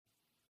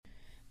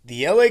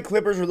The LA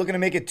Clippers were looking to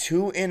make it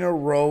two in a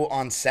row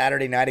on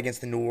Saturday night against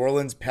the New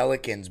Orleans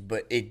Pelicans,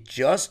 but it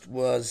just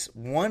was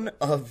one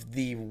of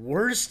the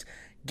worst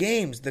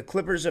games the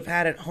Clippers have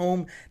had at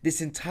home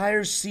this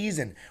entire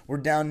season. We're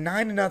down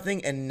 9-0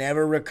 and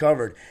never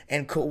recovered.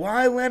 And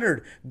Kawhi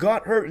Leonard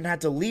got hurt and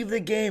had to leave the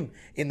game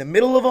in the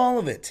middle of all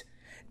of it.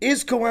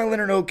 Is Kawhi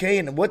Leonard okay,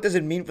 and what does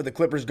it mean for the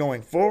Clippers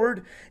going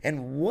forward?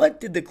 And what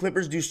did the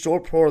Clippers do so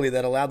poorly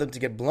that allowed them to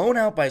get blown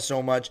out by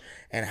so much,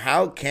 and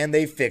how can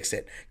they fix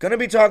it? Gonna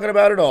be talking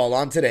about it all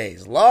on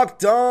today's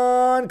Locked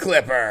On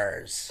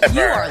Clippers. You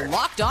are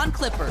Locked On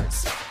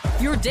Clippers,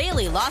 your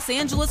daily Los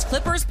Angeles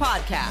Clippers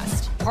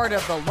podcast, part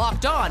of the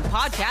Locked On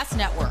Podcast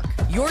Network,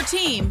 your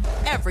team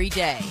every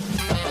day.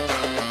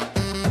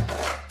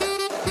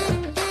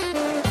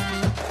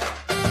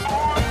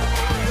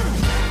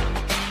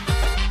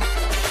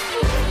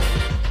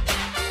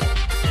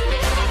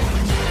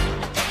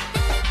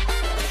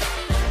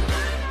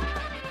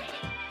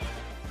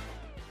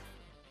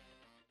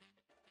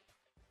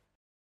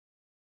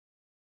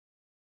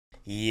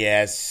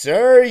 Yes,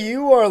 sir.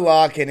 You are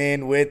locking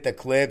in with the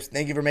Clips.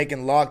 Thank you for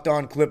making Locked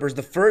On Clippers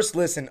the first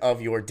listen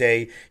of your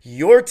day,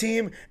 your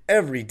team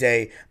every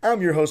day.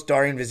 I'm your host,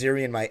 Darian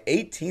Vaziri, in my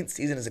 18th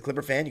season as a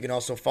Clipper fan. You can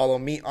also follow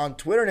me on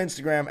Twitter and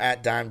Instagram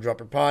at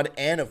DimeDropperPod,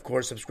 and of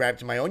course, subscribe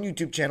to my own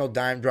YouTube channel,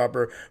 Dime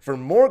Dropper, for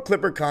more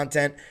Clipper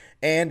content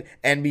and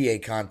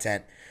NBA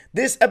content.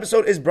 This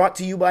episode is brought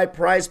to you by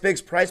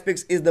PrizePicks.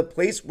 PrizePicks is the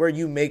place where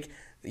you make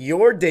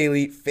your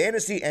daily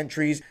fantasy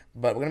entries,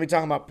 but we're going to be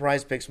talking about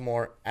PrizePicks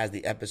more as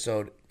the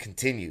episode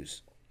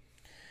continues.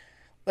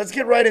 Let's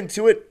get right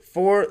into it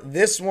for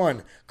this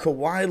one.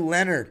 Kawhi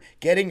Leonard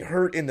getting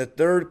hurt in the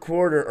third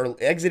quarter, or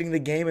exiting the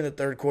game in the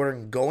third quarter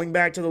and going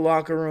back to the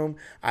locker room.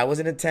 I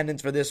was in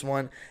attendance for this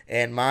one,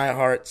 and my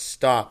heart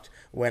stopped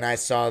when I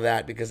saw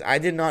that because I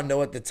did not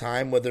know at the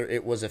time whether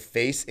it was a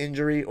face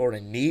injury or a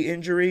knee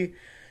injury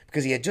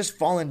because he had just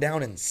fallen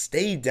down and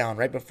stayed down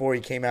right before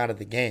he came out of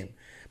the game.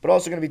 But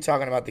also going to be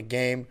talking about the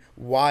game,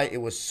 why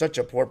it was such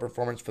a poor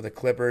performance for the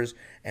Clippers,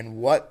 and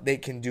what they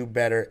can do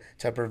better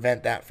to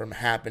prevent that from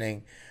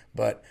happening.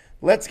 But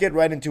let's get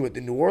right into it. The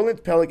New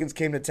Orleans Pelicans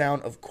came to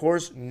town. Of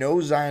course, no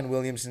Zion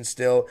Williamson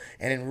still.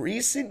 And in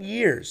recent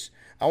years,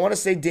 I want to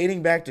say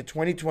dating back to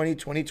 2020,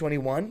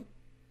 2021,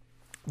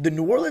 the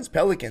New Orleans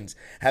Pelicans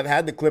have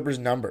had the Clippers'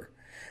 number.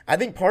 I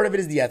think part of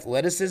it is the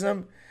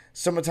athleticism.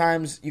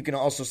 Sometimes you can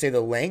also say the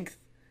length.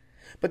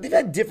 But they've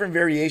had different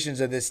variations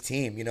of this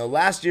team. You know,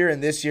 last year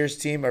and this year's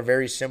team are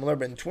very similar.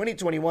 But in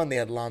 2021, they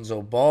had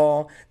Lonzo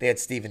Ball. They had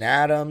Steven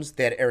Adams.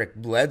 They had Eric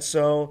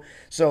Bledsoe.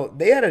 So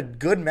they had a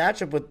good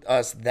matchup with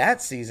us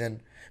that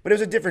season. But it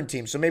was a different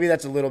team. So maybe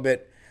that's a little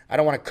bit, I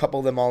don't want to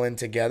couple them all in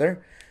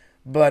together.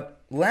 But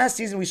last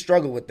season, we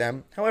struggled with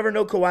them. However,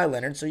 no Kawhi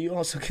Leonard. So you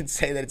also can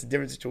say that it's a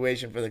different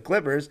situation for the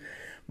Clippers.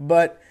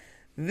 But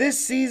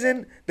this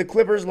season, the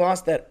Clippers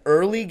lost that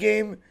early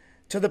game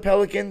to the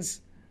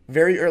Pelicans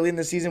very early in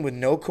the season with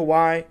no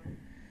Kawhi.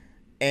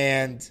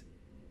 And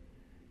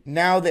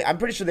now I'm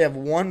pretty sure they have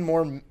one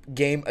more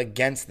game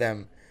against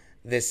them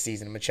this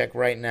season. I'm going to check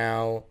right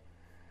now.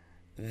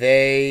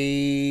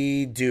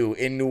 They do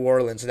in New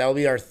Orleans. So that will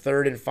be our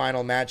third and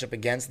final matchup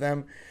against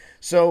them.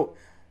 So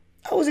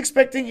I was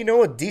expecting,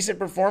 a decent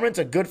performance,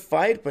 a good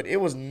fight, but it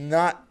was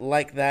not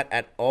like that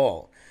at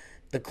all.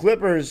 The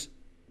Clippers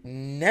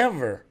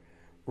never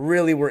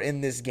really were in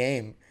this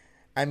game.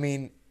 I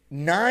mean,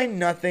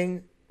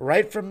 9-0.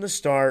 Right from the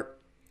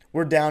start,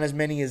 we're down as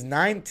many as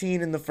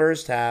 19 in the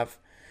first half.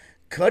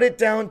 Cut it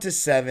down to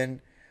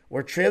 7.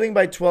 We're trailing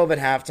by 12 at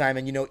halftime.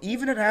 And,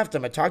 even at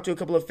halftime, I talked to a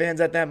couple of fans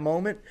at that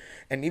moment.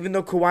 And even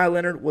though Kawhi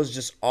Leonard was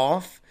just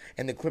off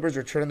and the Clippers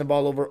were turning the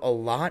ball over a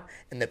lot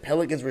and the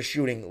Pelicans were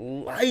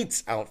shooting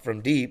lights out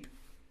from deep,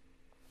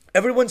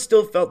 everyone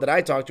still felt that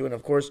I talked to. And,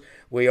 of course,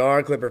 we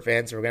are Clipper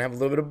fans, so we're going to have a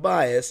little bit of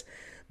bias.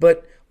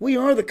 But we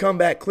are the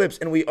comeback Clips,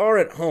 and we are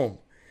at home.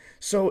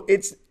 So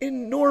it's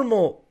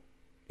normal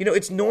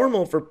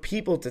for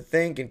people to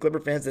think and Clipper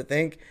fans to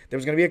think there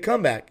was going to be a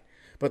comeback,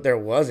 but there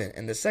wasn't.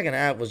 And the second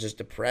half was just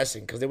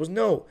depressing because there was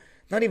not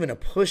even a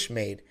push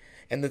made.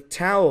 And the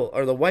towel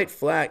or the white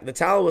flag, the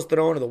towel was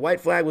thrown or the white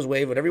flag was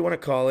waved, whatever you want to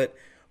call it,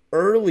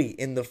 early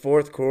in the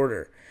fourth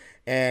quarter.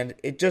 And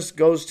it just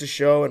goes to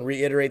show and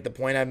reiterate the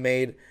point I've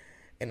made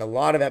in a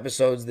lot of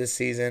episodes this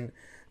season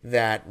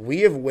that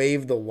we have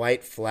waved the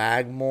white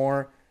flag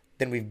more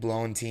than we've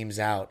blown teams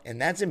out.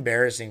 And that's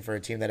embarrassing for a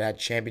team that had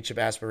championship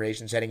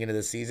aspirations heading into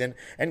the season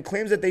and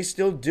claims that they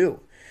still do.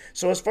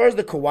 So as far as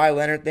the Kawhi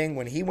Leonard thing,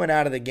 when he went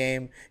out of the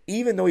game,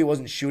 even though he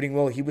wasn't shooting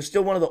well, he was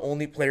still one of the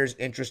only players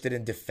interested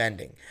in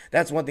defending.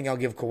 That's one thing I'll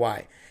give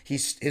Kawhi.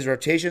 His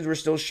rotations were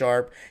still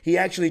sharp. He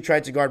actually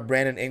tried to guard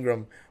Brandon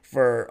Ingram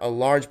for a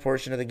large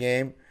portion of the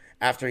game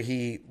after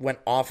he went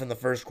off in the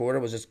first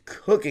quarter, was just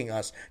cooking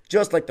us,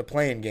 just like the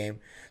play-in game.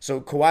 So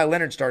Kawhi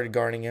Leonard started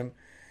guarding him.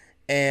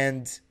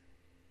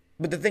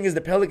 But the thing is, the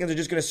Pelicans are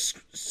just going to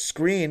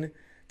screen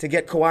to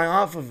get Kawhi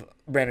off of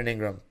Brandon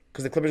Ingram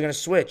because the Clippers are going to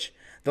switch.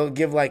 they'll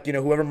give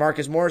whoever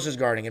Marcus Morris is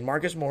guarding. And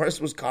Marcus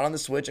Morris was caught on the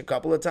switch a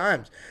couple of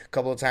times. A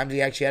couple of times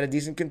he actually had a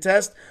decent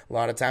contest. A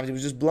lot of times he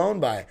was just blown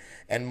by.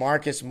 And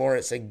Marcus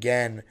Morris,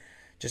 again,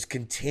 just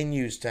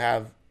continues to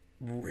have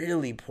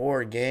really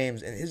poor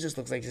games. And it just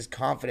looks like his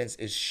confidence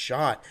is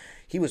shot.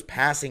 He was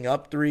passing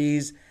up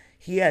threes.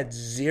 He had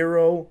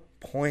 0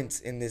 points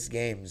in this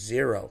game.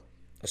 0.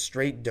 A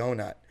straight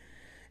donut.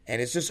 And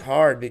it's just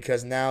hard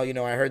because now,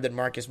 I heard that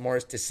Marcus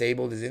Morris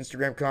disabled his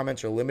Instagram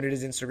comments or limited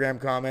his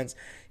Instagram comments.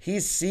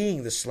 He's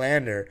seeing the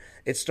slander.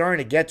 It's starting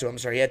to get to him.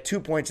 Sorry, he had 2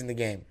 points in the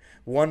game.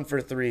 1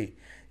 for 3.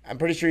 I'm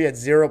pretty sure he had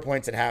 0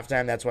 points at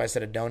halftime. That's why I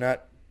said a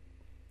donut.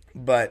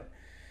 But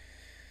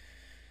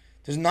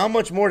there's not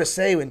much more to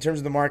say in terms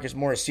of the Marcus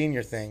Morris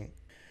Sr. thing.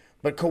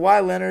 But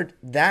Kawhi Leonard,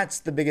 that's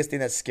the biggest thing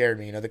that scared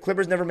me. The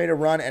Clippers never made a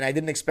run, and I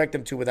didn't expect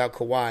them to without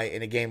Kawhi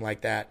in a game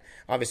like that.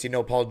 Obviously,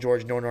 no Paul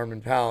George, no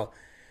Norman Powell.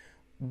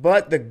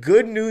 But the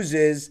good news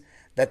is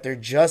that they're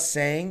just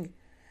saying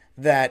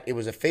that it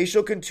was a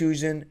facial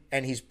contusion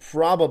and he's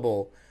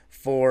probable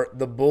for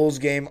the Bulls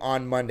game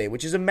on Monday,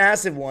 which is a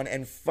massive one.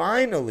 And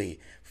finally,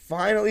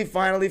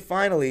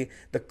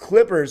 the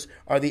Clippers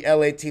are the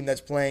LA team that's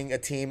playing a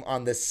team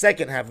on the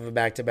second half of a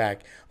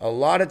back-to-back. A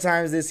lot of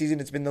times this season,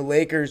 it's been the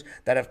Lakers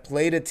that have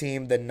played a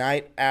team the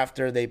night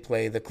after they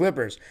play the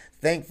Clippers.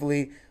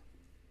 Thankfully,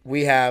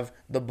 we have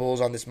the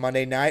Bulls on this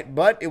Monday night,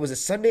 but it was a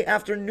Sunday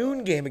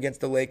afternoon game against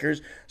the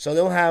Lakers, so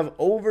they'll have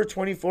over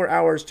 24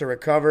 hours to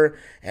recover.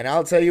 And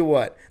I'll tell you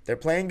what, they're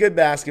playing good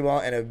basketball,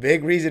 and a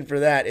big reason for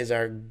that is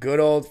our good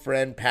old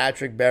friend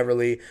Patrick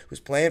Beverley, who's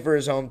playing for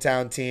his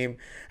hometown team,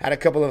 had a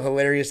couple of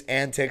hilarious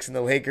antics in the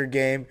Laker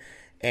game,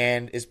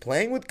 and is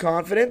playing with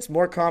confidence,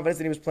 more confidence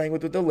than he was playing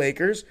with the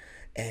Lakers.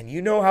 And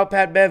you know how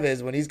Pat Bev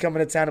is when he's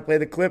coming to town to play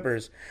the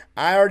Clippers.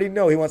 I already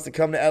know he wants to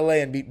come to LA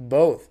and beat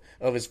both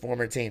of his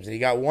former teams. And he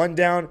got one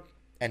down,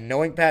 and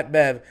knowing Pat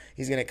Bev,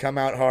 he's going to come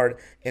out hard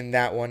in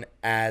that one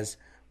as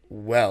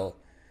well.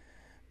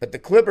 But the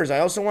Clippers, I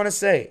also want to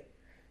say,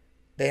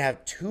 they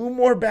have 2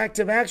 more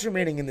back-to-backs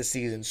remaining in the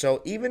season.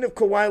 So even if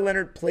Kawhi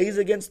Leonard plays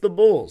against the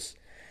Bulls,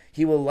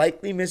 he will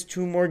likely miss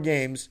 2 more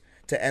games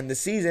to end the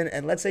season.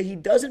 And let's say he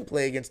doesn't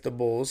play against the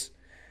Bulls,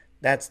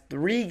 that's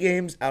 3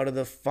 games out of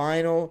the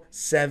final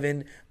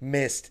 7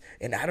 missed.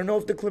 And I don't know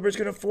if the Clippers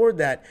can afford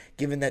that,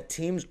 given that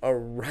teams are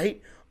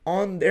right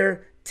on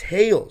their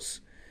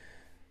tails.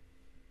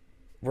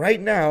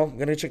 Right now, I'm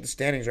going to check the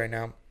standings right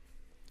now.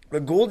 The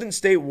Golden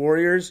State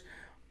Warriors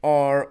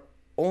are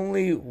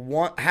only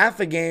half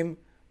a game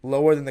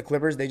lower than the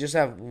Clippers. They just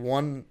have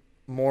 1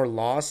 more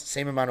loss,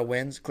 same amount of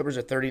wins. Clippers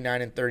are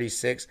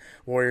 39-36.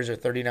 Warriors are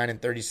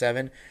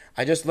 39-37.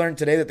 I just learned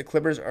today that the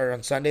Clippers are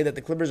on Sunday that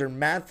the Clippers are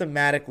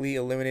mathematically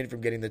eliminated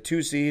from getting the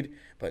 2 seed,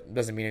 but it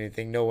doesn't mean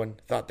anything. No one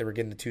thought they were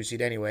getting the 2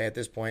 seed anyway at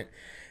this point.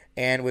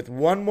 And with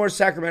 1 more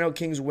Sacramento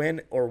Kings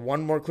win or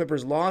 1 more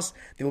Clippers loss,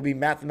 they will be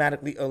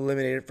mathematically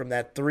eliminated from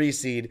that 3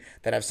 seed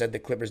that I've said the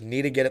Clippers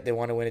need to get if they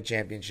want to win a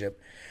championship.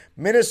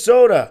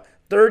 Minnesota,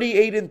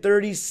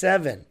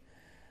 38-37.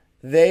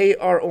 They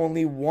are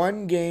only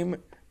 1 game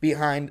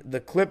behind the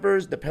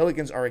Clippers. The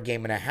Pelicans are a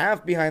game and a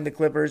half behind the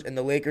Clippers, and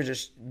the Lakers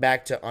are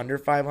back to under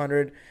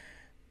 500.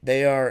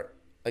 They are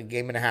a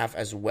game and a half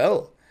as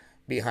well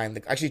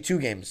behind actually 2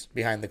 games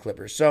behind the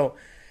Clippers. So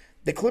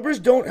the Clippers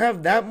don't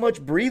have that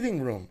much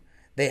breathing room.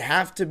 They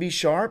have to be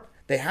sharp.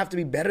 They have to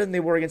be better than they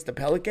were against the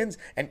Pelicans.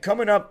 And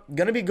coming up,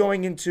 going to be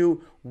going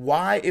into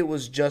why it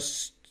was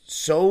just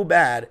so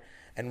bad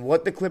and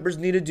what the Clippers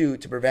need to do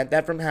to prevent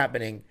that from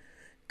happening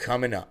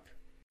coming up.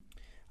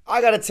 I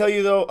got to tell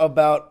you, though,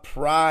 about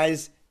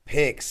Prize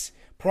Picks.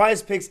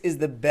 Prize Picks is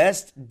the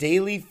best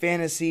daily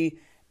fantasy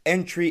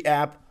entry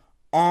app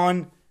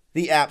on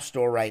the App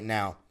Store right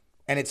now.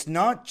 And it's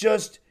not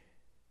just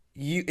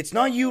you. It's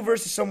not you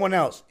versus someone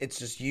else. It's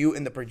just you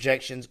and the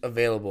projections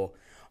available.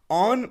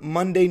 On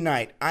Monday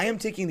night, I am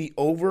taking the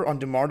over on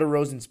DeMar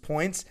DeRozan's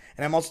points,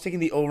 and I'm also taking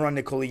the over on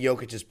Nikola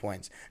Jokic's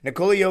points.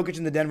 Nikola Jokic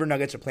and the Denver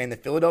Nuggets are playing the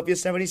Philadelphia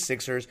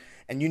 76ers,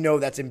 and you know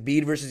that's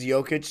Embiid versus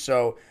Jokic,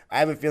 so I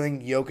have a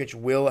feeling Jokic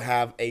will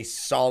have a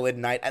solid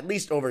night, at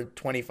least over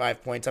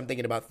 25 points. I'm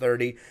thinking about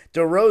 30.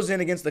 DeRozan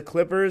against the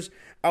Clippers,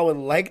 I would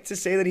like to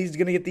say that he's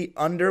going to get the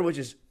under, which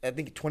is, I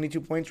think, 22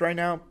 points right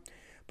now.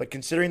 But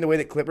considering the way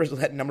that Clippers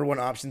let number one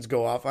options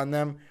go off on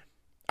them,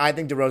 I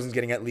think DeRozan's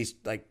getting at least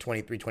like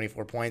 23,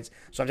 24 points.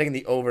 So I'm taking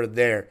the over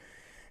there.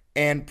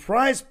 And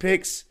Prize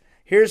Picks,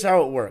 here's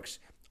how it works.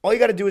 All you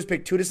got to do is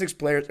pick 2 to 6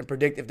 players and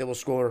predict if they will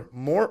score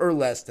more or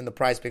less than the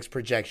Prize Picks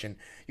projection.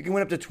 You can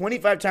win up to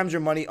 25 times your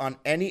money on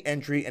any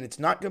entry, and it's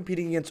not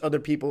competing against other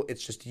people.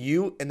 It's just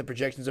you and the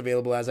projections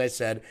available, as I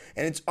said.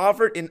 And it's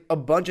offered in a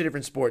bunch of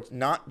different sports,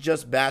 not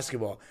just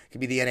basketball. It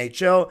could be the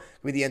NHL, it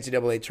could be the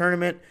NCAA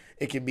tournament,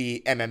 it could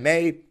be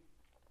MMA.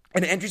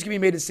 And entries can be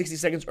made in 60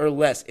 seconds or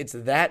less. It's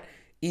that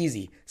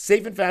Easy.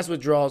 Safe and fast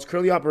withdrawals,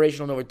 currently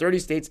operational in over 30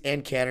 states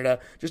and Canada.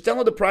 Just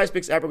download the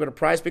PrizePicks app or go to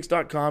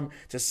prizepicks.com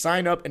to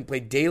sign up and play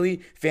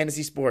daily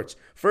fantasy sports.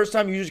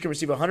 First-time users can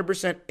receive a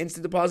 100%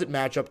 instant deposit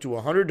match up to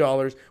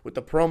 $100 with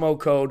the promo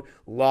code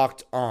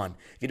LOCKEDON.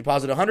 If you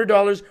deposit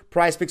 $100,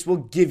 PrizePicks will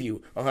give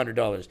you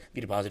 $100. If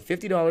you deposit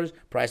 $50,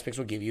 PrizePicks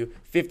will give you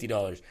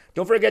 $50.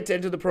 Don't forget to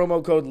enter the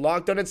promo code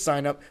LOCKEDON at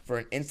sign up for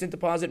an instant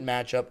deposit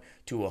match up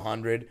to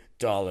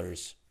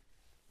 $100.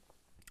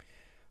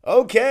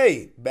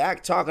 Okay,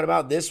 back talking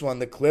about this one.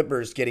 The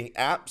Clippers getting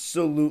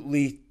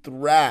absolutely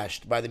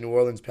thrashed by the New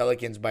Orleans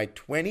Pelicans by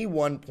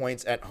 21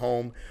 points at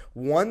home,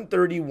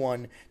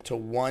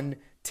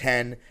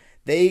 131-110.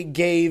 They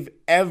gave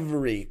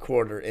every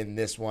quarter in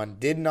this one,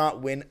 did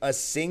not win a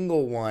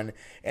single one.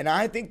 And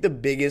I think the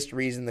biggest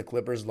reason the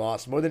Clippers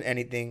lost, more than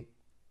anything,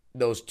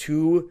 those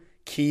two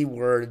key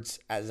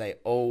words, as I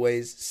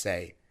always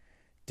say,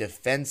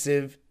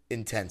 defensive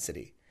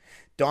intensity.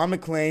 Don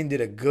McClain did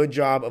a good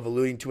job of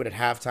alluding to it at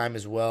halftime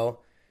as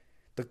well.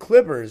 The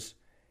Clippers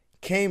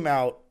came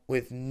out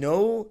with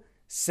no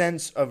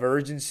sense of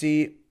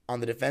urgency on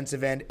the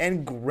defensive end.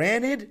 And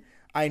granted,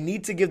 I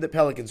need to give the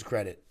Pelicans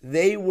credit.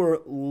 They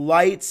were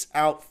lights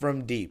out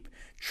from deep.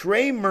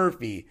 Trey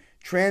Murphy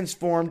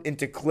transformed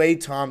into Klay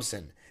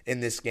Thompson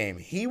in this game.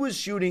 He was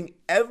shooting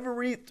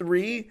every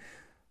three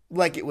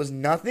like it was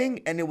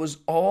nothing, and it was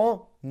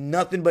all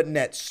nothing but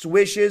net.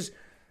 Swishes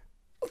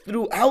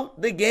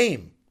throughout the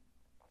game.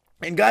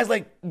 And guys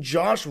like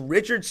Josh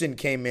Richardson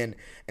came in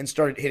and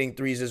started hitting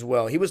threes as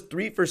well. He was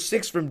 3 for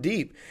 6 from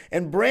deep.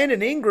 And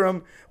Brandon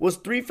Ingram was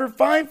 3 for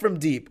 5 from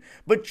deep.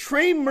 But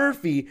Trey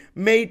Murphy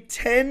made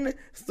 10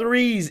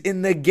 threes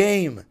in the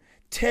game.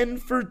 10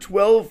 for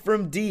 12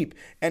 from deep.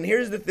 And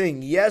here's the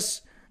thing.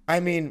 Yes,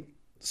 I mean,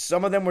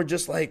 some of them were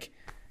just like,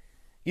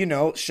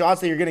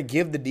 shots that you're going to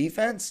give the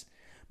defense.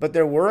 But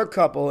there were a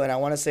couple, and I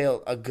want to say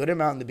a good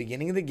amount in the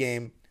beginning of the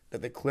game,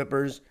 that the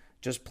Clippers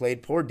just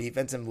played poor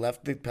defense and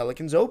left the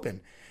Pelicans open.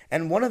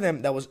 And one of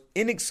them that was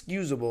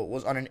inexcusable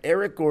was on an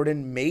Eric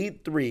Gordon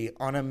made three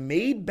on a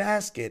made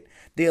basket.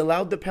 They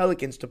allowed the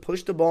Pelicans to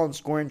push the ball and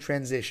score in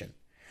transition.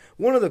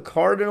 One of the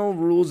cardinal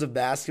rules of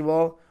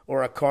basketball,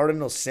 or a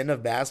cardinal sin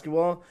of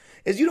basketball,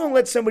 is you don't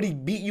let somebody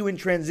beat you in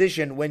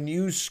transition when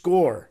you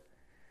score.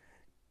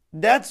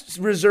 That's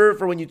reserved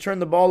for when you turn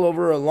the ball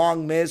over, a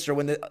long miss, or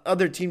when the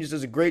other team just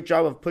does a great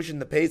job of pushing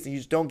the pace and you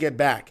just don't get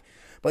back.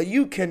 But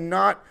you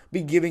cannot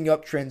be giving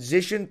up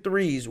transition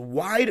threes,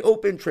 wide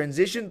open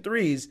transition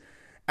threes,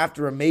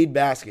 after a made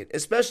basket,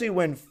 especially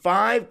when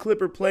 5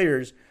 Clipper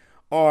players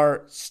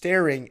are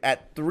staring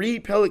at 3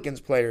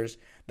 Pelicans players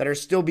that are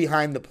still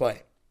behind the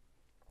play.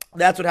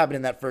 That's what happened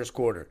in that first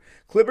quarter.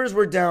 Clippers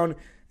were down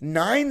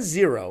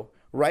 9-0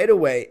 right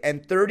away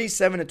and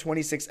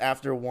 37-26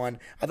 after one.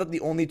 I thought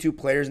the only 2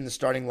 players in the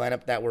starting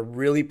lineup that were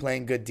really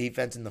playing good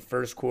defense in the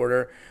first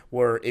quarter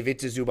were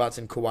Ivica Zubac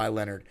and Kawhi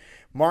Leonard.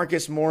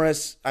 Marcus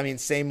Morris,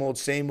 same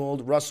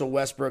old. Russell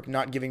Westbrook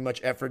not giving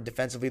much effort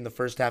defensively in the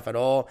first half at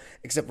all,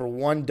 except for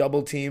one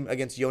double team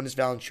against Jonas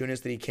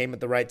Valanciunas that he came at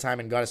the right time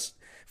and got us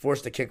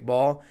forced to kick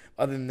ball.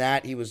 Other than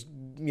that, he was,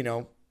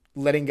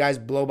 letting guys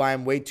blow by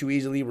him way too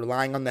easily,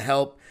 relying on the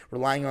help,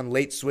 relying on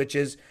late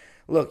switches.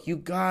 Look,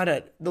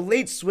 the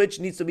late switch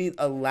needs to be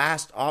a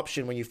last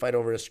option when you fight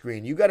over a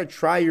screen. You got to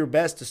try your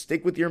best to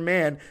stick with your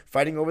man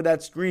fighting over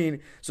that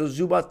screen so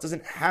Zubac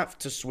doesn't have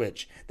to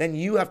switch. Then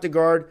you have to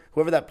guard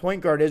whoever that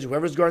point guard is,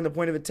 whoever's guarding the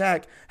point of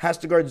attack has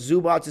to guard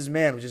Zubac's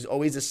man, which is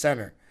always a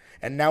center.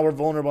 And now we're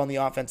vulnerable on the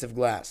offensive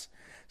glass.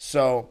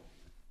 So,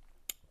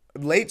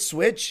 late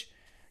switch,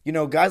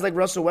 guys like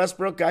Russell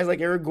Westbrook, guys like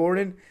Eric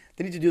Gordon,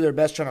 they need to do their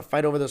best trying to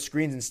fight over those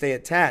screens and stay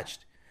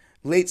attached.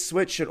 Late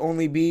switch should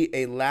only be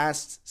a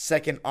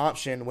last-second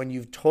option when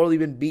you've totally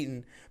been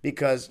beaten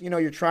because,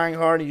 you're trying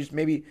hard and you just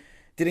maybe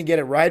didn't get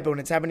it right, but when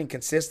it's happening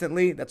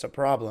consistently, that's a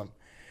problem.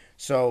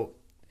 So,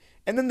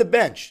 and then the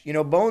bench.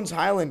 Bones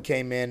Highland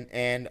came in,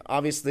 and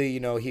obviously,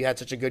 he had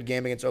such a good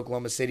game against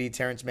Oklahoma City.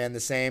 Terrence Mann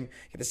the same.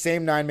 He had the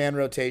same 9-man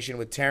rotation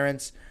with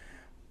Terrence,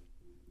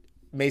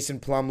 Mason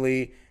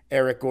Plumlee,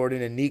 Eric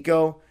Gordon, and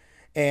Nico.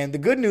 And the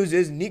good news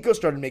is Nico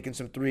started making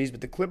some threes,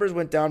 but the Clippers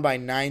went down by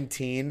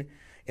 19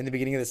 in the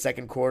beginning of the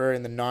second quarter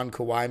in the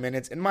non-Kawhi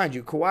minutes. And mind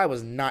you, Kawhi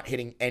was not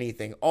hitting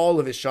anything. All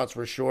of his shots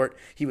were short.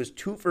 He was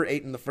 2 for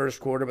 8 in the first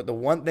quarter, but the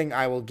one thing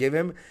I will give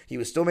him, he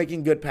was still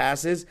making good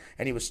passes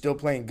and he was still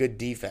playing good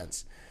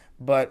defense.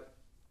 But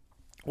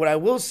what I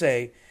will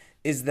say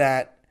is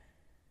that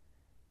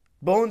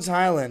Bones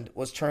Highland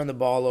was turning the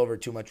ball over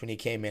too much when he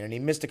came in, and he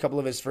missed a couple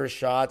of his first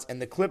shots, and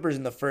the Clippers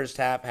in the first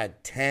half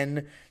had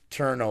 10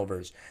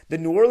 turnovers. The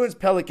New Orleans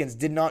Pelicans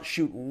did not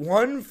shoot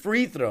one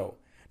free throw.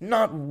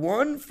 Not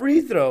one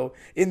free throw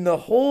in the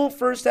whole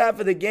first half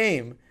of the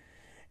game,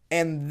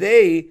 and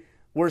they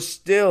were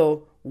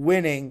still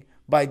winning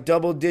by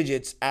double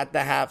digits at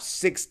the half,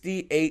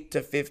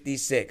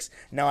 68-56.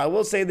 Now, I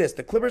will say this.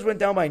 The Clippers went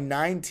down by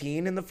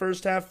 19 in the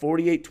first half,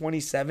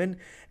 48-27,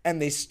 and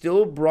they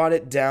still brought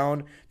it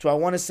down to, I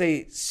want to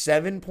say,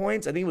 7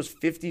 points. I think it was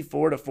 54-47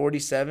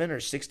 or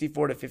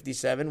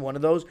 64-57, one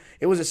of those.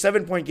 It was a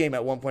 7-point game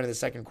at one point in the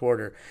second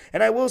quarter.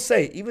 And I will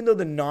say, even though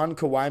the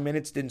non-Kawhi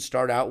minutes didn't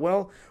start out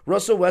well,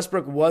 Russell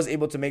Westbrook was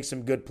able to make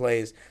some good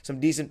plays, some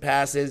decent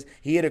passes.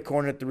 He hit a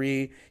corner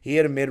three. He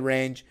hit a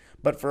mid-range.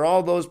 But for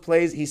all those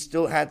plays, he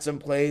still had some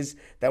plays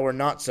that were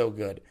not so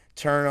good.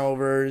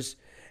 Turnovers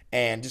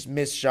and just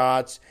missed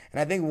shots. And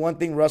I think one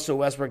thing Russell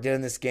Westbrook did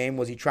in this game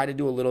was he tried to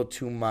do a little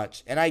too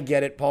much. And I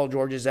get it, Paul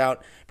George is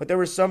out. But there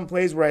were some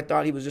plays where I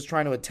thought he was just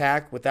trying to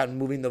attack without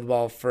moving the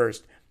ball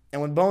first.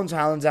 And when Bones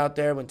Highland's out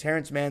there, when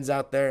Terrence Mann's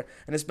out there,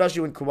 and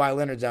especially when Kawhi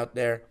Leonard's out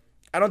there,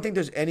 I don't think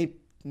there's any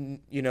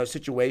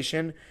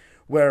situation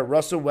where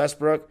Russell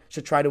Westbrook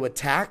should try to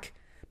attack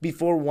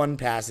before one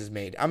pass is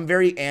made. I'm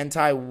very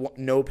anti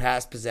no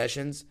pass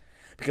possessions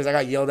because I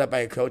got yelled at by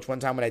a coach one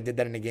time when I did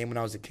that in a game when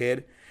I was a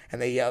kid.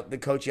 And the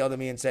coach yelled at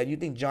me and said, "You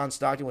think John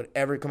Stockton would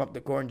ever come up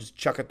the court and just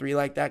chuck a three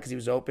like that because he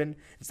was open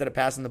instead of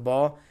passing the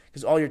ball?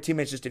 Because all your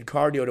teammates just did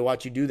cardio to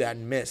watch you do that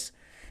and miss."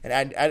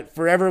 And I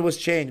forever was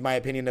changed my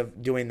opinion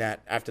of doing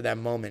that after that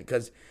moment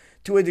because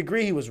to a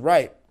degree he was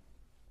right.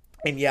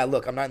 And yeah,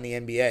 look, I'm not in the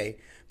NBA,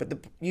 but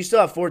you still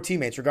have four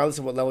teammates regardless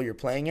of what level you're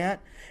playing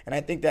at. And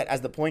I think that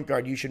as the point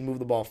guard, you should move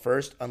the ball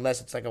first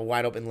unless it's like a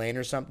wide open lane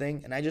or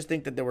something. And I just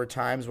think that there were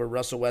times where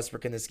Russell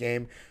Westbrook in this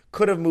game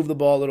could have moved the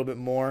ball a little bit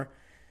more,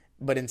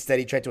 but instead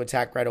he tried to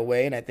attack right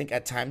away. And I think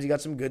at times he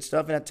got some good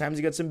stuff and at times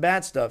he got some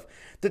bad stuff.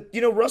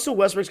 Russell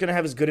Westbrook's going to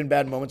have his good and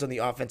bad moments on the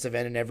offensive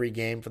end in every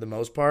game for the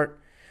most part.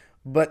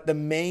 But the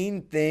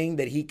main thing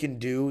that he can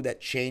do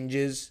that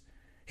changes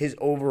his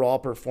overall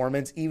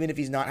performance, even if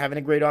he's not having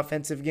a great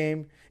offensive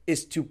game,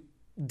 is to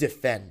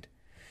defend.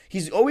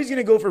 He's always going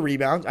to go for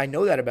rebounds. I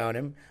know that about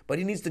him, but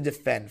he needs to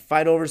defend,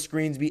 fight over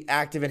screens, be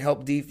active and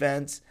help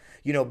defense,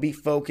 be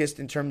focused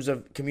in terms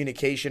of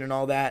communication and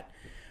all that.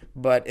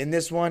 But in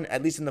this one,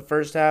 at least in the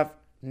first half,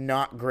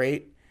 not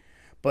great.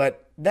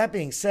 But that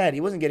being said,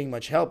 he wasn't getting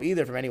much help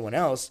either from anyone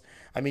else.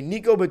 I mean,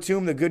 Nico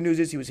Batum, the good news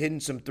is he was hitting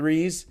some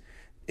threes.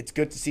 It's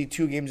good to see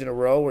 2 games in a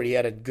row where he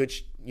had a good,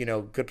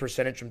 good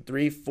percentage from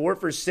three, 4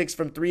 for 6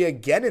 from three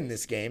again in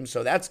this game.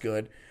 So that's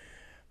good.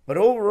 But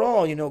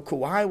overall,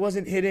 Kawhi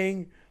wasn't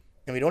hitting,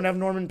 and we don't have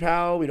Norman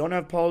Powell, we don't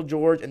have Paul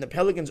George, and the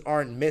Pelicans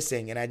aren't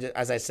missing. And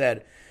as I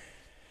said,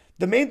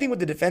 the main thing with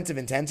the defensive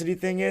intensity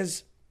thing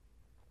is,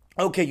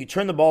 okay, you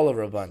turn the ball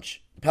over a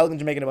bunch. The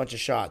Pelicans are making a bunch of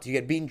shots. You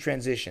get beaten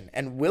transition.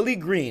 And Willie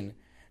Green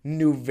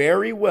knew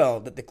very well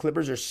that the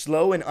Clippers are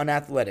slow and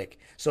unathletic.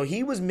 So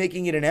he was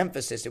making it an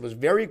emphasis. It was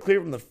very clear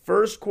from the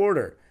first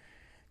quarter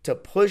to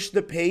push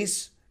the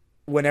pace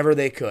whenever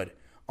they could.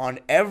 On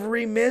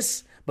every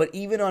miss, but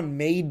even on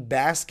made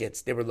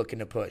baskets, they were looking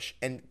to push.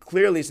 And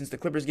clearly, since the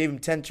Clippers gave him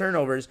 10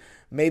 turnovers,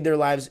 made their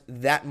lives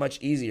that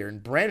much easier.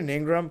 And Brandon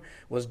Ingram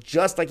was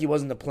just like he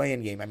was in the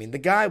play-in game. I mean, the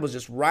guy was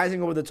just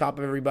rising over the top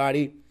of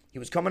everybody. He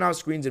was coming off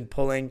screens and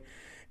pulling.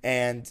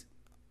 And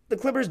the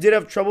Clippers did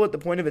have trouble at the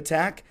point of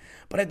attack,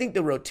 but I think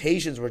the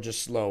rotations were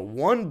just slow.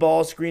 One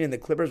ball screen and the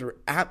Clippers were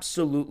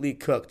absolutely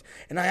cooked.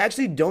 And I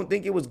actually don't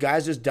think it was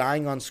guys just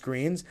dying on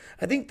screens.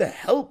 I think the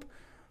help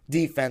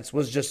defense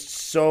was just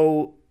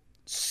so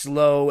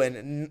slow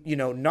and,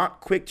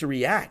 not quick to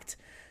react.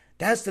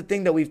 That's the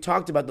thing that we've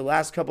talked about the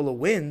last couple of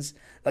wins,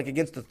 like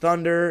against the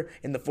Thunder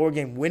in the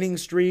 4-game winning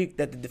streak,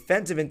 that the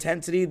defensive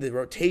intensity, the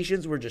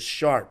rotations were just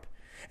sharp.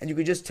 And you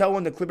could just tell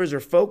when the Clippers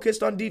are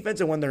focused on defense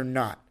and when they're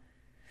not.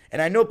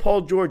 And I know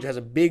Paul George has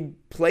a big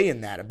play in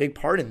that, a big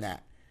part in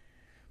that.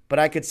 But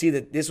I could see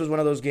that this was one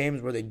of those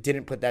games where they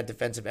didn't put that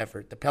defensive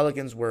effort. The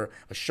Pelicans were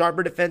a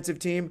sharper defensive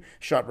team,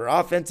 sharper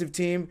offensive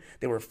team.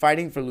 They were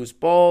fighting for loose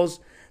balls.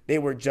 They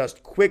were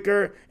just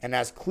quicker, and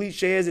as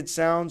cliche as it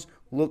sounds,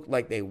 looked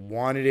like they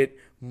wanted it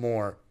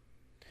more.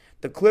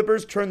 The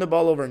Clippers turned the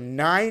ball over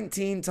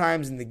 19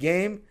 times in the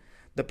game.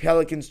 The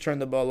Pelicans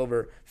turned the ball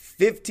over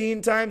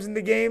 15 times in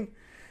the game.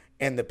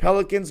 And the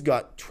Pelicans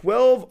got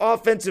 12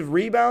 offensive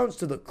rebounds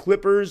to the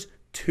Clippers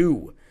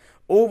 2.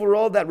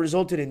 Overall, that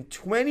resulted in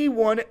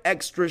 21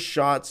 extra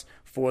shots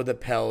for the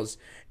Pels.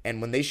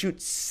 And when they shoot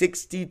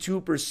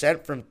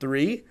 62% from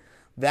 3,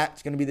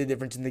 that's going to be the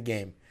difference in the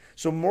game.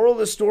 So moral of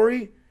the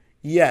story,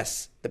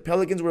 yes, the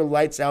Pelicans were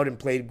lights out and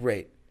played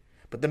great.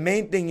 But the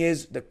main thing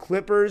is the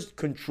Clippers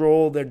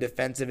control their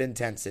defensive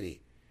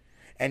intensity.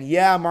 And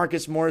yeah,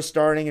 Marcus Morris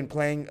starting and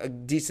playing a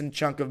decent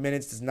chunk of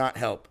minutes does not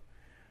help.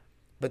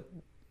 But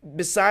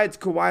besides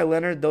Kawhi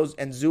Leonard,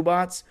 and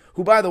Zubats,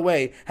 who, by the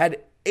way,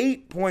 had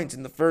 8 points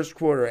in the first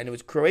quarter, and it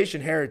was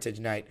Croatian Heritage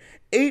Night,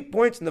 8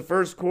 points in the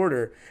first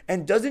quarter,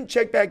 and doesn't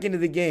check back into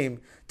the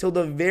game till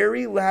the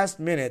very last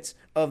minutes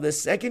of the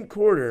second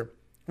quarter,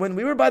 when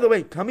we were, by the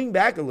way, coming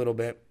back a little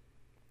bit.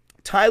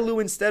 Ty Lue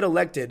instead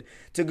elected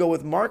to go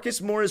with Marcus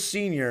Morris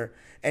Sr.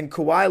 and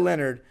Kawhi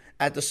Leonard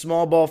at the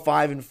small ball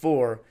 5 and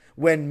 4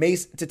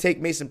 to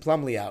take Mason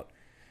Plumlee out.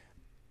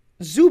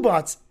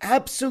 Zubats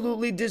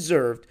absolutely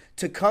deserved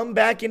to come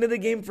back into the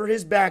game for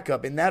his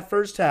backup in that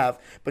first half,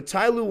 but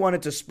Ty Lue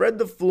wanted to spread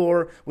the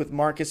floor with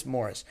Marcus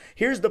Morris.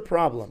 Here's the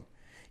problem.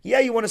 Yeah,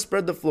 you want to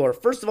spread the floor.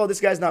 First of all, this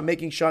guy's not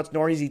making shots,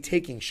 nor is he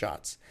taking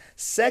shots.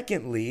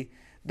 Secondly,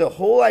 the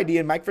whole idea,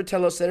 and Mike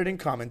Fratello said it in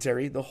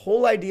commentary, the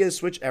whole idea is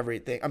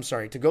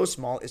to go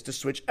small is to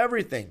switch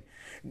everything.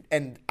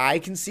 And I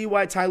can see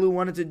why Ty Lue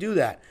wanted to do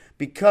that,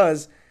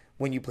 because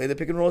when you play the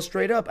pick and roll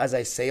straight up, as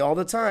I say all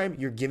the time,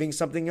 you're giving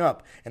something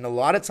up. And a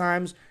lot of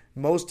times,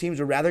 most teams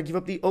would rather give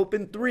up the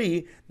open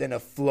three than a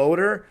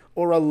floater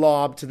or a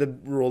lob to the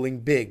rolling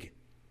big.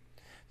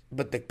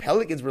 But the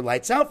Pelicans were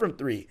lights out from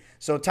three.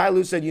 So Ty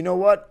Lue said, you know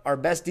what? Our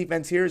best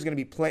defense here is going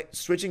to be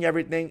switching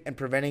everything and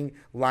preventing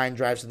line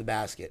drives to the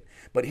basket.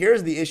 But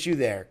here's the issue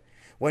there.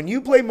 When you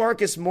play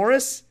Marcus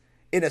Morris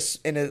in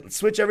a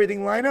switch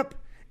everything lineup,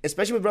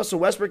 especially with Russell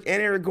Westbrook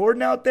and Eric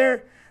Gordon out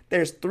there,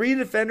 there's three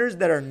defenders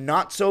that are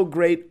not so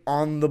great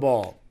on the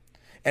ball.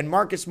 And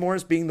Marcus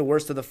Morris being the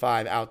worst of the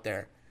five out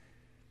there.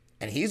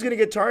 And he's going to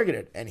get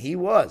targeted. And he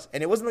was.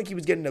 And it wasn't like he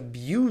was getting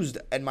abused,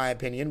 in my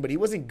opinion, but he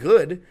wasn't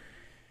good.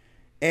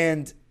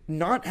 And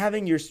not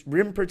having your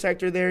rim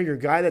protector there, your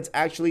guy that's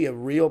actually a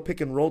real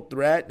pick and roll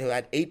threat, who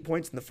had 8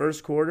 points in the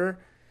first quarter,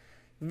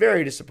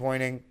 very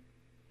disappointing.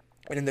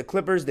 And in the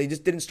Clippers, they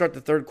just didn't start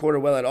the third quarter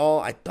well at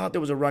all. I thought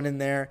there was a run in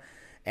there,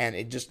 and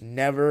it just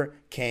never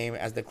came,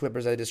 as the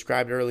Clippers, I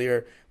described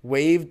earlier,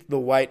 waved the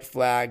white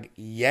flag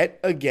yet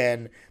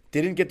again,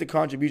 didn't get the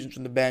contributions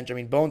from the bench. I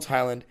mean, Bones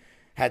Highland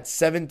had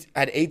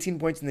 18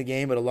 points in the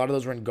game, but a lot of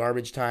those were in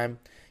garbage time.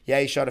 Yeah,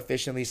 he shot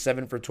efficiently,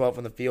 7 for 12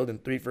 from the field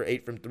and 3 for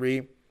 8 from 3.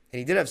 And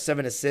he did have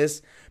 7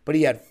 assists, but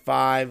he had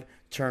 5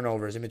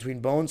 turnovers. And between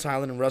Bones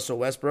Highland and Russell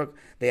Westbrook,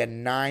 they had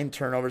 9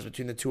 turnovers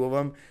between the two of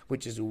them,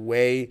 which is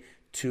way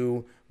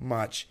too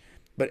much.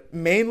 But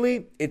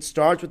mainly, it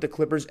starts with the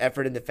Clippers'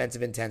 effort and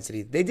defensive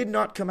intensity. They did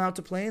not come out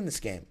to play in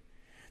this game.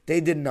 They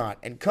did not.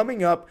 And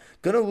coming up,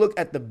 going to look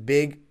at the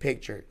big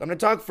picture. I'm going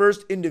to talk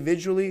first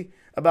individually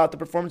about the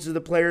performances of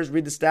the players,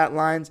 read the stat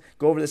lines,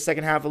 go over the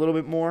second half a little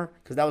bit more,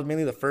 because that was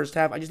mainly the first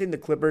half. I just think the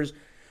Clippers,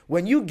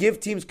 when you give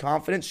teams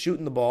confidence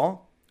shooting the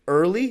ball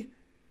early,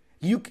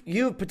 you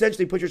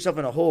potentially put yourself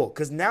in a hole,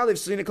 because now they've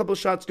seen a couple of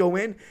shots go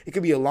in. It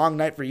could be a long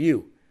night for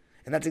you.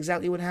 And that's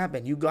exactly what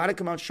happened. You got to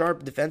come out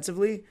sharp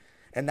defensively,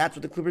 and that's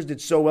what the Clippers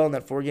did so well in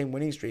that 4-game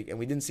winning streak, and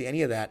we didn't see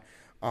any of that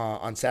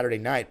on Saturday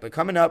night. But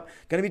coming up,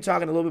 going to be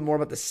talking a little bit more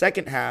about the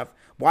second half,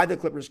 why the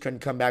Clippers couldn't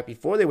come back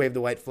before they waved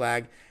the white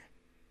flag,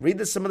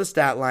 read some of the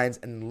stat lines,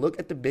 and look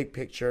at the big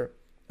picture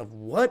of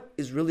what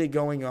is really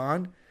going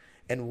on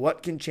and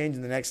what can change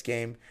in the next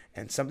game,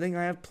 and something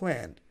I have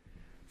planned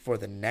for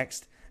the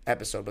next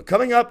episode. But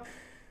coming up,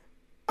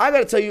 I got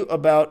to tell you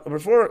about,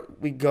 before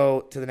we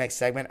go to the next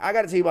segment, I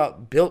got to tell you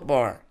about Built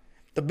Bar.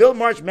 The Built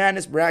March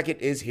Madness bracket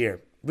is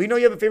here. We know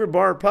you have a favorite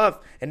bar or puff,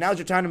 and now's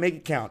your time to make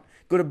it count.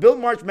 Go to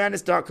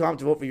BuiltMarchMadness.com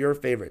to vote for your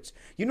favorites.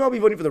 You know I'll be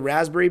voting for the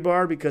raspberry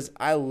bar because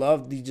I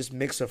love the just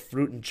mix of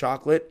fruit and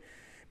chocolate.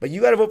 But you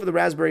got to vote for the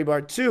raspberry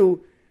bar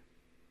too.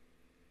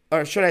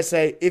 Or should I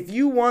say, if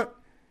you want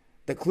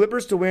the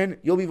Clippers to win,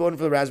 you'll be voting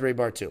for the raspberry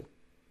bar too.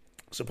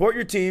 Support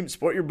your team,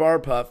 support your bar or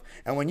puff,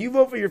 and when you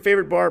vote for your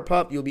favorite bar or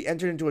puff, you'll be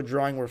entered into a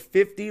drawing where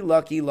 50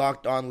 lucky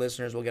Locked On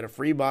listeners will get a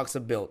free box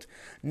of Built.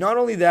 Not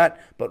only that,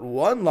 but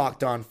one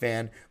Locked On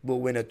fan will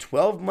win a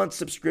 12-month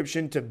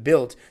subscription to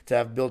Built to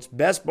have Built's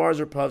best bars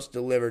or puffs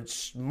delivered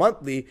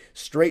monthly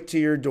straight to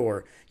your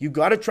door. You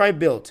got to try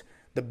Built.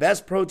 The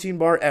best protein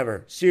bar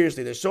ever.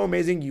 Seriously, they're so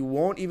amazing you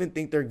won't even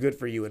think they're good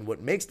for you. And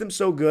what makes them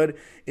so good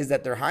is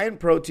that they're high in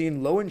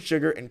protein, low in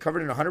sugar, and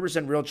covered in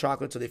 100% real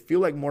chocolate, so they feel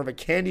like more of a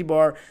candy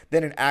bar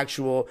than an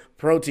actual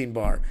protein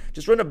bar.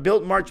 Just run to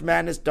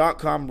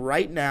BuiltMarchMadness.com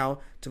right now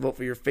to vote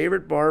for your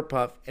favorite bar or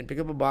puff and pick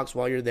up a box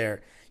while you're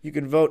there. You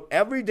can vote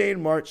every day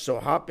in March, so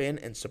hop in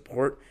and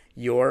support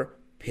your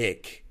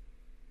pick.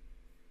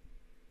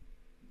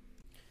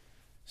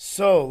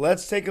 So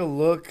let's take a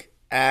look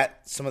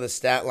at some of the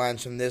stat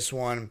lines from this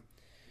one.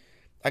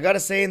 I got to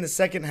say, in the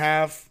second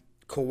half,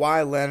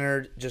 Kawhi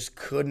Leonard just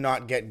could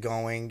not get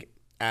going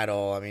at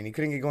all. I mean, he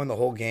couldn't get going the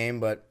whole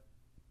game, but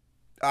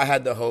I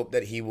had the hope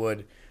that he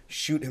would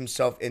shoot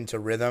himself into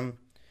rhythm,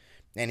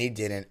 and he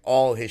didn't.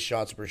 All his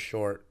shots were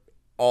short.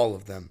 All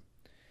of them.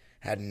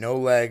 Had no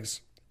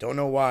legs. Don't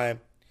know why.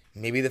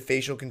 Maybe the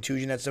facial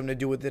contusion had something to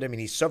do with it. I mean,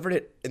 he suffered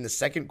it in the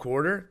second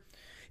quarter.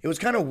 It was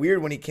kind of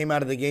weird when he came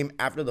out of the game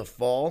after the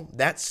fall.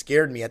 That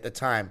scared me at the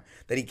time,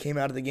 that he came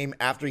out of the game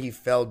after he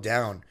fell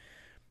down.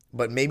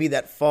 But maybe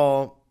that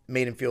fall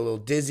made him feel a little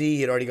dizzy.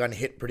 He had already gotten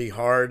hit pretty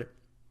hard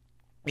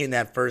in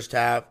that first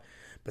half.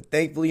 But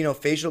thankfully,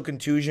 facial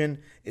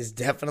contusion is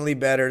definitely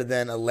better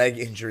than a leg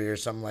injury or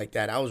something like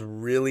that. I was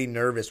really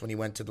nervous when he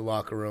went to the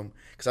locker room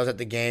because I was at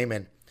the game,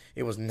 and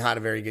it was not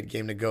a very good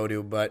game to go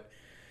to. But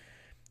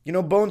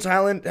Bones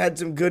Highland had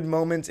some good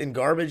moments in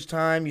garbage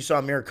time. You saw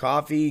Amir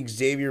Coffey,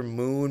 Xavier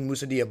Moon,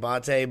 Moussa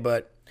Diabate,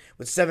 but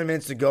with 7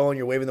 minutes to go and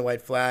you're waving the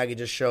white flag, it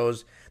just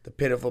shows the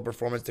pitiful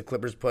performance the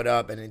Clippers put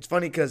up. And it's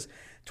funny because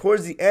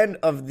towards the end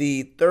of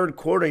the third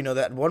quarter, that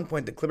at one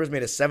point the Clippers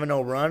made a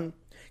 7-0 run,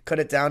 cut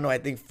it down to, I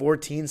think,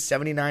 14,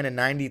 79, and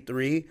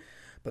 93,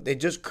 but they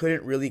just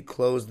couldn't really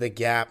close the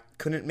gap,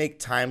 couldn't make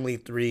timely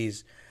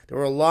threes. There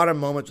were a lot of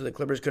moments where the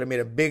Clippers could have made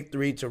a big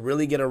three to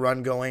really get a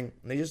run going,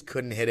 and they just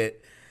couldn't hit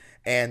it.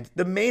 And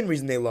the main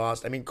reason they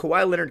lost, I mean,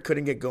 Kawhi Leonard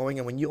couldn't get going,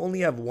 and when you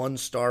only have one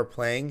star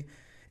playing,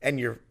 and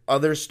your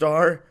other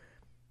star,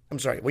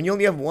 when you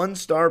only have one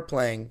star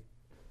playing,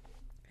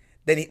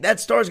 then that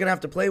star is going to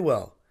have to play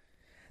well.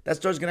 That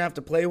star's going to have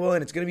to play well,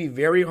 and it's going to be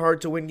very hard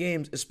to win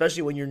games,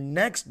 especially when your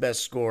next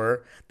best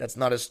scorer, that's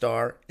not a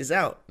star, is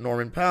out,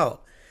 Norman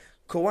Powell.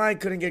 Kawhi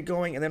couldn't get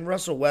going, and then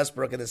Russell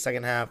Westbrook in the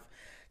second half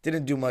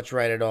didn't do much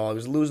right at all. He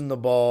was losing the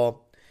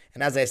ball,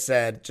 and as I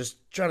said, just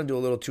trying to do a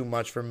little too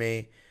much for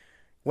me.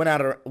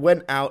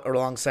 Went out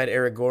alongside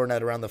Eric Gordon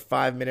at around the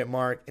 5-minute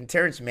mark, and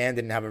Terrence Mann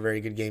didn't have a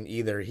very good game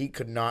either. He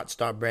could not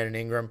stop Brandon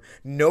Ingram.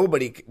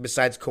 Nobody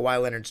besides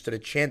Kawhi Leonard stood a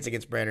chance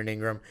against Brandon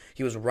Ingram.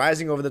 He was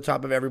rising over the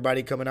top of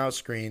everybody coming out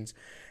screens,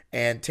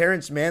 and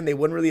Terrence Mann, they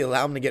wouldn't really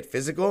allow him to get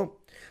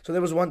physical. So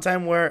there was one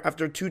time where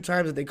after 2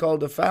 times that they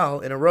called a foul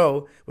in a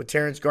row with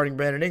Terrence guarding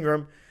Brandon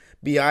Ingram,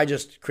 B.I.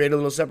 just created a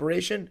little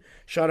separation,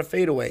 shot a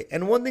fadeaway.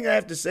 And one thing I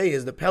have to say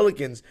is the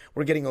Pelicans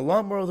were getting a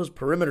lot more of those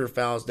perimeter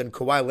fouls than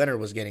Kawhi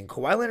Leonard was getting.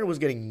 Kawhi Leonard was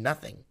getting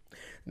nothing.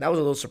 And that was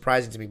a little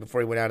surprising to me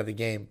before he went out of the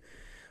game.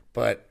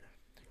 But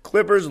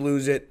Clippers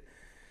lose it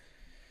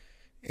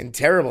in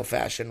terrible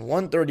fashion,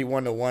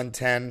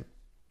 131-110.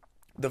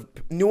 The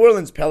New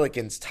Orleans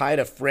Pelicans tied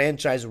a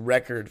franchise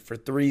record for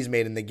threes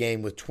made in the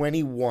game with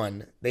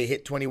 21. They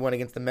hit 21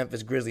 against the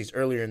Memphis Grizzlies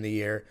earlier in the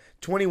year.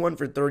 21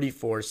 for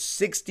 34,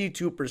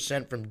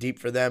 62% from deep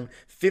for them,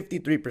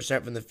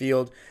 53% from the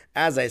field.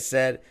 As I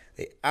said,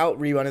 they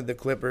out-rebounded the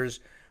Clippers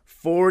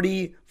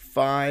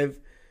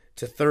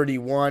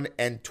 45-31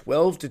 and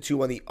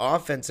 12-2 on the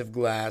offensive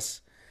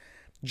glass.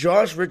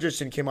 Josh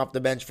Richardson came off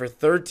the bench for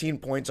 13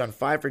 points on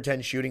 5 for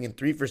 10 shooting and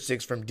 3 for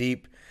 6 from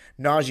deep.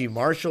 Najee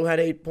Marshall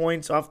had 8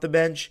 points off the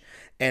bench,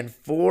 and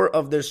 4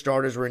 of their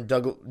starters were in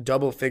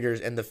double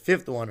figures, and the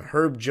 5th one,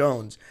 Herb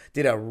Jones,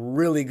 did a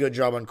really good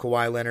job on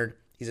Kawhi Leonard.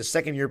 He's a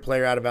second-year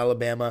player out of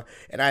Alabama,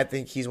 and I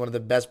think he's one of the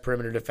best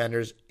perimeter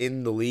defenders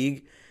in the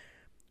league.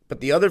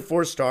 But the other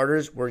 4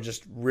 starters were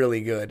just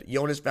really good.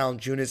 Jonas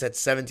Valanciunas had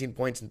 17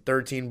 points and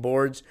 13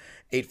 boards,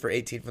 8 for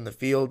 18 from the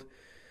field.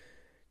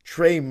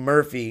 Trey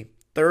Murphy,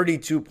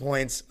 32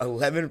 points,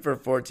 11 for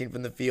 14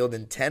 from the field,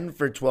 and 10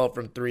 for 12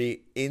 from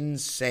 3.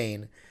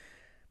 Insane.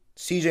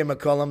 CJ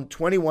McCollum,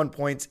 21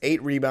 points,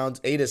 8 rebounds,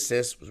 8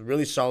 assists. Was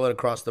really solid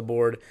across the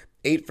board.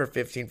 8 for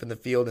 15 from the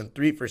field and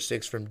 3 for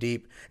 6 from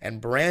deep.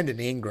 And Brandon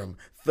Ingram,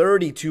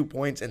 32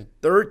 points and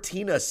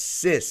 13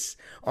 assists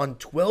on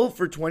 12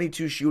 for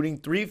 22 shooting,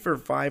 3 for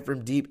 5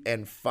 from deep,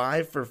 and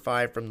 5 for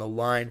 5 from the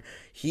line.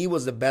 He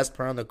was the best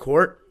player on the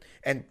court.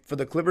 And for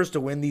the Clippers to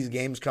win these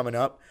games coming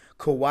up,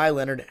 Kawhi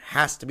Leonard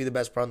has to be the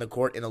best player on the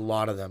court in a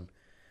lot of them.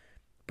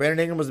 Brandon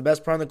Ingram was the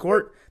best player on the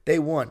court. They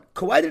won.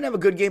 Kawhi didn't have a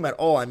good game at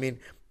all. I mean,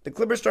 the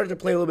Clippers started to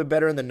play a little bit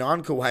better in the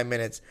non-Kawhi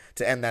minutes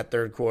to end that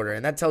third quarter,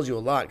 and that tells you a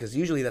lot because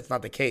usually that's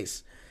not the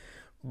case.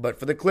 But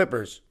for the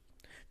Clippers,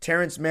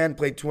 Terrence Mann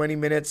played 20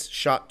 minutes,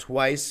 shot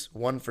twice,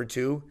 1 for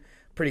 2.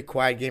 Pretty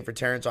quiet game for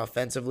Terrence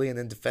offensively, and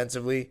then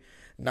defensively,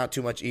 not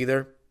too much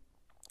either.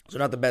 So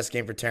not the best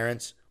game for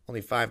Terrence,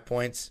 only 5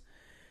 points.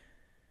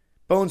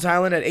 Bones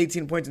Highland had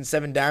 18 points and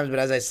 7 dimes, but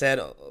as I said,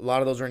 a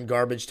lot of those were in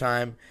garbage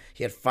time.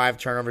 He had 5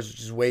 turnovers, which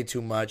is way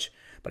too much,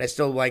 but I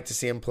still like to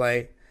see him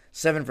play.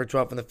 7 for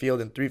 12 from the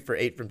field and 3 for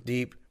 8 from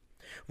deep.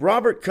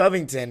 Robert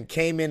Covington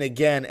came in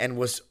again and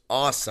was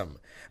awesome.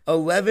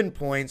 11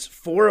 points,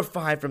 4 of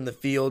 5 from the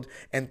field,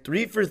 and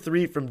 3 for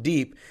 3 from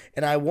deep.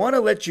 And I want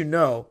to let you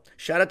know,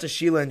 shout out to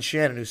Sheila and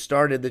Shannon who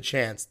started the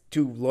chants,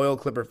 2 loyal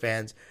Clipper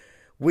fans.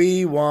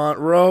 We want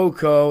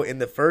Rocco in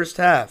the first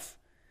half.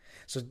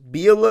 So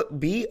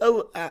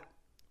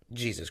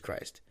Jesus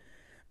Christ.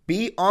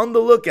 Be on the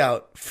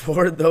lookout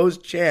for those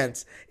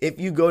chants if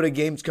you go to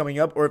games coming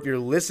up or if you're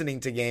listening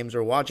to games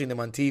or watching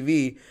them on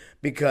TV,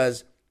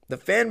 because the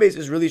fan base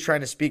is really trying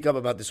to speak up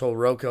about this whole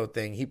Rocco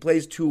thing. He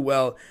plays too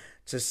well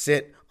to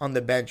sit on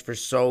the bench for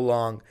so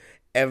long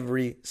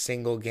every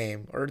single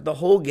game, or the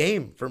whole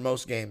game for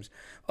most games.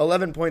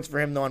 11 points for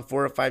him, though, on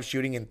 4 of 5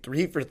 shooting and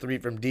 3 for 3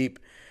 from deep.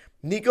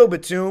 Nico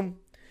Batum,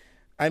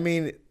 I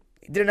mean,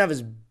 he didn't have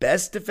his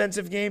best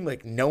defensive game,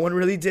 like no one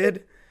really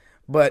did,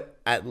 but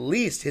at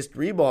least his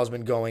 3 ball has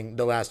been going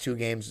the last 2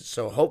 games,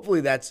 so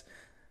hopefully that's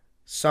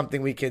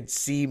something we could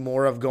see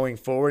more of going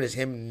forward, is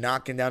him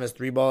knocking down his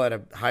 3 ball at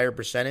a higher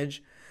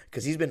percentage,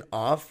 because he's been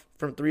off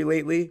from 3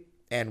 lately,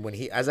 and when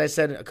he, as I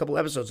said a couple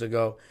episodes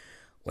ago,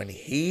 when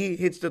he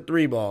hits the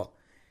 3 ball,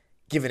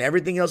 given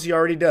everything else he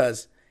already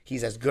does,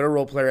 he's as good a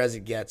role player as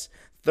it gets.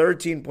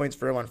 13 points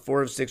for him on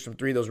 4 of 6 from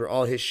 3. Those were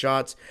all his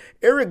shots.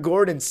 Eric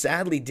Gordon,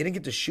 sadly, didn't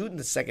get to shoot in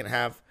the second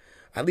half,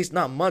 at least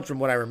not much from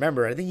what I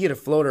remember. I think he had a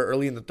floater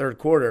early in the third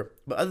quarter.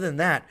 But other than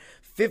that,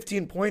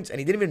 15 points, and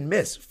he didn't even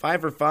miss.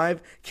 5 for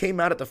 5, came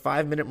out at the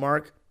 5-minute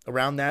mark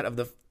around that of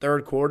the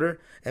third quarter,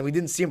 and we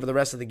didn't see him for the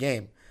rest of the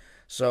game.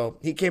 So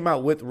he came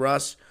out with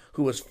Russ,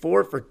 who was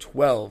 4 for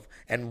 12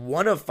 and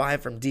 1 of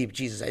 5 from deep.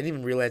 Jesus, I didn't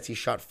even realize he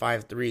shot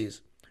 5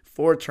 threes.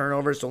 4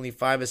 turnovers, only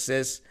 5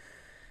 assists.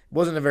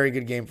 Wasn't a very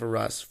good game for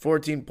Russ.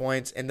 14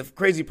 points. And the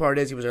crazy part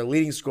is he was our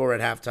leading scorer at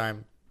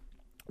halftime,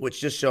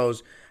 which just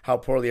shows how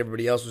poorly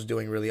everybody else was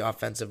doing really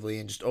offensively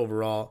and just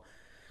overall.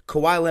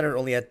 Kawhi Leonard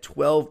only had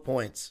 12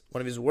 points, one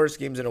of his worst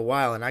games in a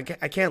while. And I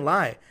can't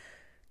lie.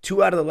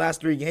 2 out of the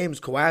last 3 games,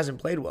 Kawhi hasn't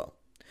played well.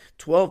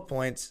 12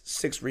 points,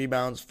 6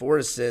 rebounds, 4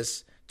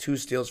 assists, 2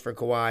 steals for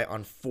Kawhi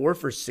on 4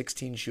 for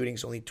 16 shooting,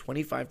 so only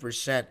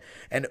 25%,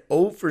 and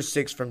 0 for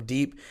 6 from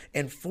deep,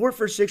 and 4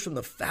 for 6 from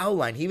the foul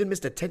line. He even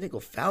missed a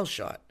technical foul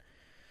shot.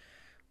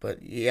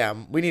 But yeah,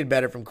 we need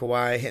better from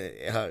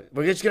Kawhi.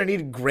 We're just going to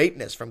need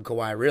greatness from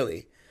Kawhi,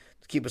 really,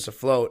 to keep us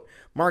afloat.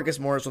 Marcus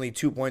Morris only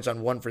 2 points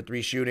on 1 for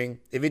 3 shooting.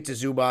 Ivica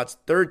Zubac,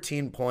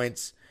 13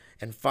 points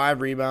and 5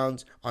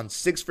 rebounds on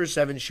 6 for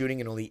 7 shooting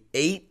in only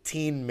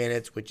 18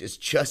 minutes, which is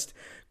just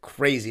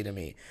crazy to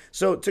me.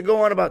 So to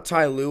go on about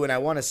Ty Lue, and I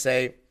want to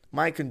say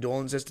my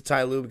condolences to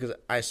Ty Lue because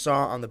I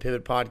saw on the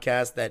Pivot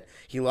podcast that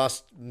he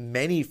lost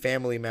many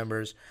family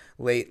members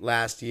late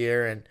last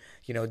year and,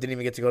 didn't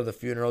even get to go to the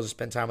funerals or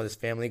spend time with his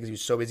family because he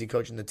was so busy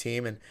coaching the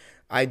team. And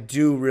I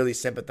do really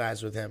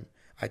sympathize with him.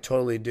 I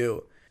totally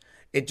do.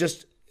 It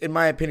just, in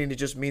my opinion, it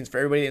just means for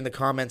everybody in the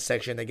comments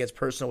section that gets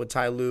personal with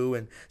Ty Lue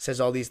and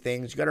says all these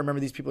things, you got to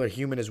remember these people are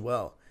human as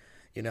well.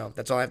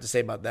 That's all I have to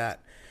say about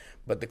that.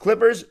 But the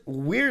Clippers,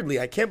 weirdly,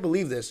 I can't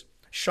believe this,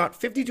 shot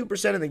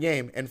 52% in the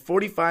game and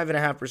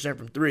 45.5%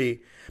 from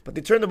 3, but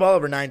they turned the ball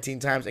over 19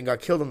 times and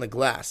got killed on the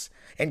glass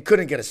and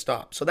couldn't get a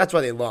stop. So that's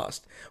why they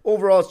lost.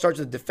 Overall, it starts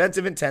with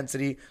defensive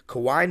intensity,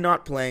 Kawhi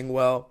not playing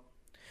well,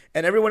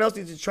 and everyone else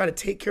needs to try to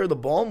take care of the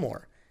ball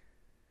more.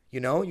 You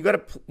got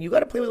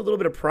to play with a little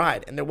bit of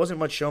pride, and there wasn't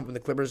much shown from the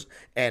Clippers,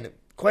 and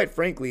quite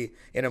frankly,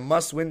 in a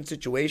must-win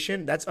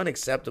situation, that's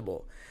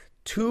unacceptable.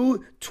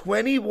 2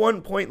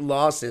 21-point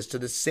losses to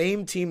the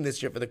same team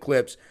this year for the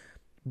Clips,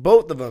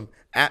 both of them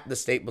at the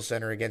Staples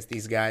Center against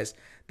these guys.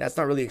 That's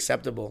not really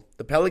acceptable.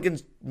 The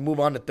Pelicans move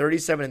on to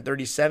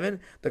 37-37.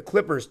 The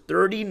Clippers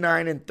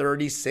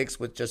 39-36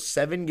 with just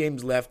 7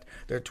 games left.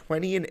 They're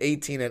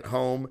 20-18 at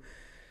home.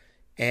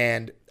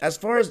 And as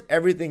far as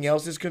everything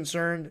else is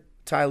concerned,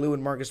 Ty Lue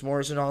and Marcus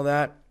Morris and all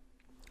that,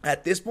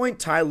 at this point,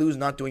 Ty Lue's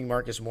not doing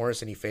Marcus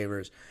Morris any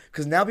favors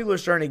because now people are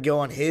starting to go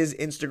on his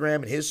Instagram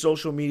and his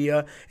social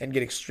media and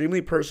get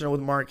extremely personal with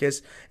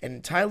Marcus.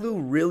 And Ty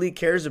Lue really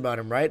cares about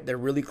him, right? They're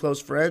really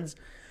close friends.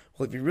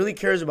 Well, if he really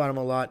cares about him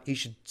a lot, he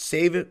should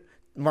save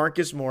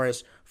Marcus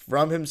Morris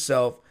from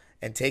himself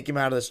and take him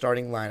out of the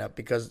starting lineup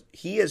because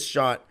he has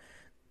shot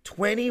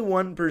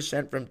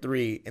 21% from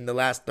 3 in the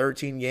last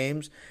 13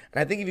 games. And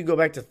I think if you go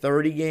back to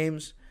 30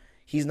 games,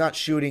 he's not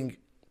shooting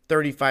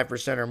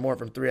 35% or more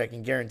from 3, I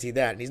can guarantee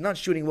that. And he's not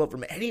shooting well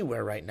from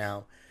anywhere right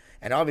now.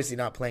 And obviously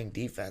not playing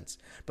defense.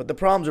 But the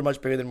problems are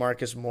much bigger than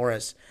Marcus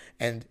Morris.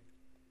 And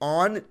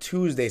on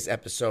Tuesday's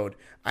episode,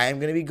 I am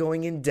going to be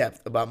going in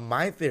depth about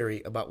my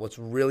theory about what's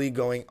really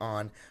going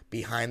on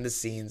behind the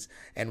scenes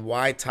and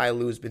why Ty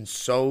Lue has been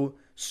so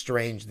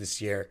strange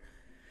this year.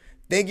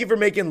 Thank you for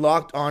making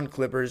Locked On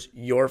Clippers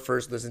your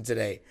first listen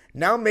today.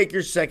 Now make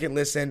your second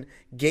listen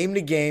Game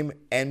to Game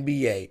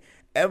NBA.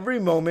 Every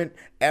moment,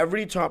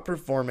 every top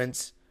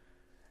performance,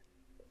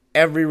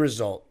 every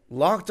result.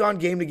 Locked On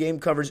Game to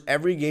Game covers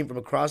every game from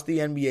across the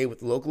NBA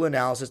with local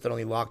analysis that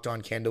only Locked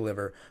On can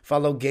deliver.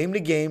 Follow Game to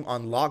Game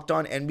on Locked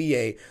On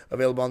NBA,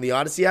 available on the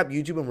Odyssey app,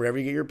 YouTube, and wherever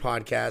you get your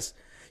podcasts.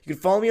 You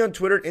can follow me on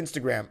Twitter and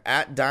Instagram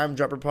at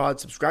DimeDropperPod.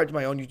 Subscribe to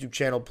my own YouTube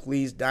channel,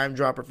 please, Dime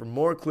Dropper, for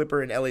more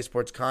Clipper and LA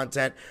sports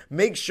content.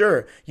 Make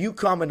sure you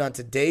comment on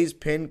today's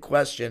pinned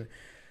question.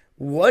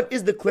 What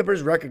is the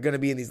Clippers' record going to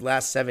be in these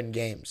last 7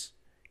 games?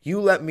 You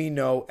let me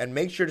know, and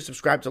make sure to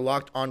subscribe to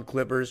Locked On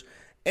Clippers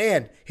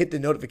and hit the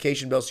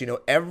notification bell so you know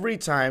every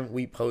time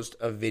we post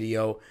a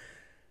video.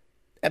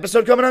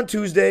 Episode coming on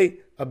Tuesday,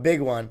 a big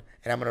one,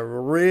 and I'm going to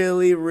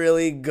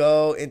really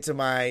go into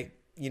my,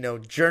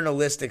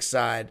 journalistic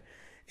side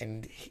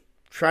and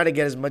try to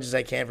get as much as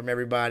I can from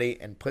everybody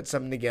and put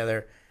something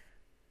together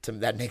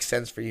that makes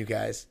sense for you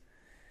guys.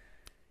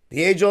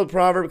 The age-old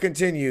proverb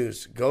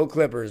continues, go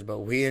Clippers, but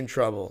we in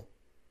trouble.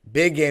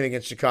 Big game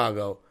against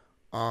Chicago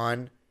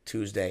on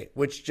Tuesday,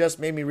 which just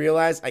made me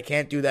realize I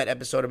can't do that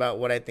episode about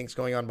what I think's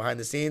going on behind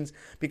the scenes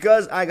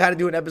because I got to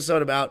do an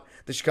episode about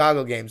the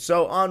Chicago game.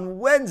 So on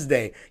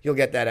Wednesday, you'll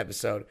get that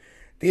episode.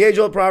 The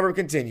age-old proverb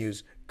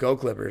continues, go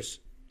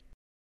Clippers.